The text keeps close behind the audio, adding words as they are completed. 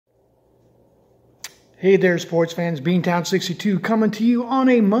Hey there, sports fans. Beantown62 coming to you on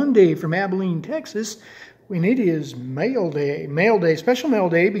a Monday from Abilene, Texas, when it is mail day. Special mail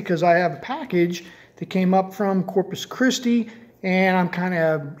day, because I have a package that came up from Corpus Christi, and I'm kind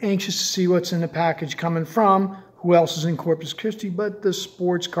of anxious to see what's in the package coming from. Who else is in Corpus Christi but the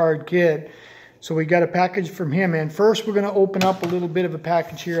Sports Card Kid? So we got a package from him, and first we're going to open up a little bit of a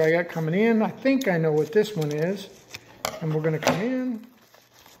package here I got coming in. I think I know what this one is, and we're going to come in.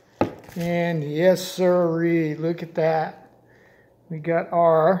 And yes, sirree, look at that. We got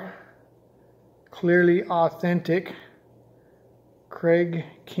our clearly authentic Craig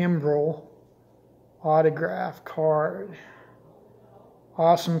Kimbrel autograph card.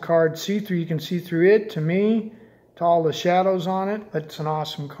 Awesome card. See-through, you can see through it to me, to all the shadows on it, but it's an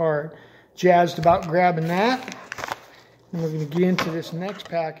awesome card. Jazzed about grabbing that. And we're going to get into this next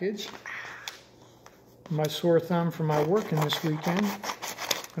package. My sore thumb from my working this weekend.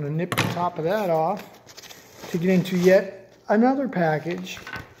 I'm going to nip the top of that off to get into yet another package.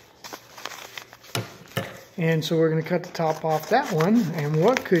 And so we're going to cut the top off that one. And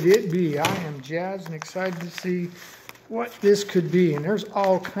what could it be? I am jazzed and excited to see what this could be. And there's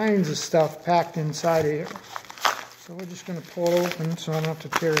all kinds of stuff packed inside of here. So we're just going to pull it open so I don't have to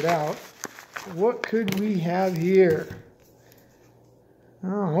tear it out. What could we have here?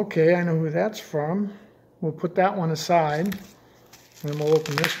 Oh, okay, I know who that's from. We'll put that one aside. And then we'll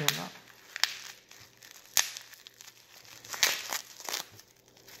open this one up.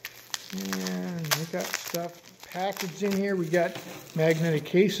 And we got stuff packaged in here. We got magnetic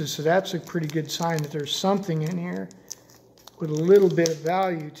cases, so that's a pretty good sign that there's something in here with a little bit of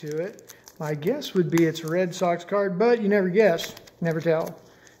value to it. My guess would be it's a Red Sox card, but you never guess, never tell.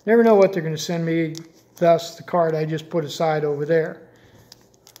 Never know what they're going to send me, thus the card I just put aside over there.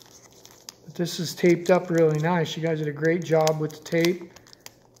 But this is taped up really nice. You guys did a great job with the tape.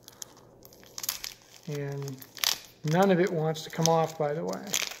 And none of it wants to come off, by the way.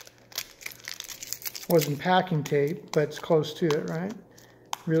 Wasn't packing tape, but it's close to it, right?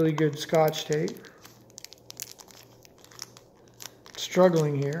 Really good Scotch tape.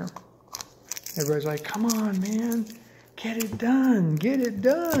 Struggling here. Everybody's like, come on, man. Get it done. Get it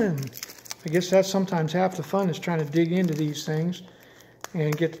done. I guess that's sometimes half the fun, is trying to dig into these things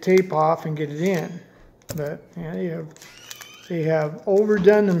and get the tape off and get it in. But yeah, they have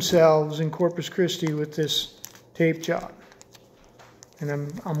overdone themselves in Corpus Christi with this tape job. And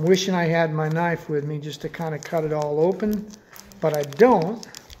I'm wishing I had my knife with me just to kind of cut it all open, but I don't.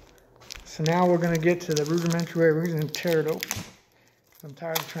 So now we're going to get to the rudimentary way. We're going to tear it open. I'm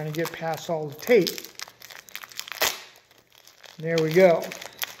tired of trying to get past all the tape. There we go.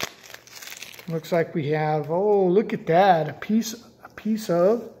 Looks like we have, oh, look at that, a piece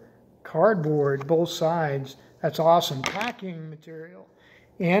of cardboard, both sides. That's awesome. Packing material.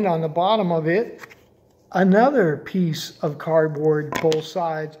 And on the bottom of it, another piece of cardboard, both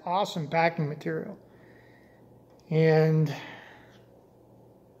sides. Awesome packing material. And,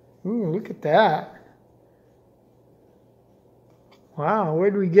 ooh, look at that. Wow, where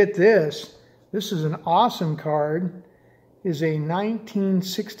did we get this? This is an awesome card. Is a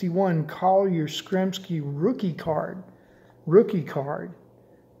 1961 Collier Skremski rookie card. Rookie card.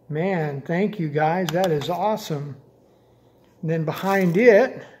 Man, thank you guys. That is awesome. And then behind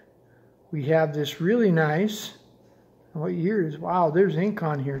it, we have this really nice, what year is, wow, there's ink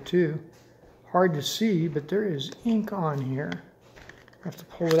on here too. Hard to see, but there is ink on here. I have to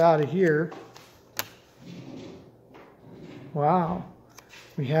pull it out of here. Wow.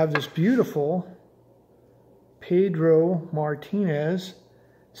 We have this beautiful Pedro Martinez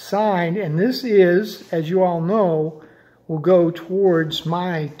signed, and this is, as you all know, will go towards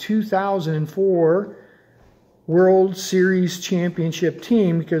my 2004 World Series Championship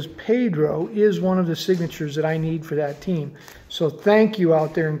team, because Pedro is one of the signatures that I need for that team. So thank you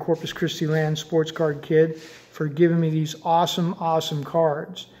out there in Corpus Christi land, Sports Card Kid, for giving me these awesome, awesome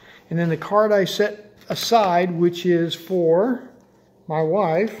cards. And then the card I set aside, which is for my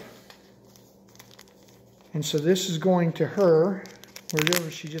wife. And so this is going to her,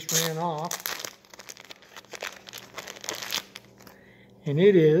 wherever she just ran off. And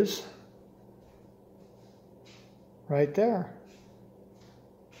it is right there.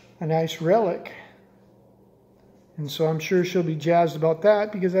 A nice relic. And so I'm sure she'll be jazzed about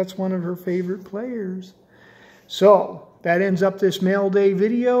that, because that's one of her favorite players. So that ends up this mail day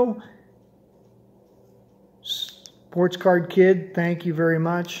video. Sports Card Kid, thank you very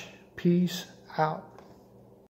much. Peace out.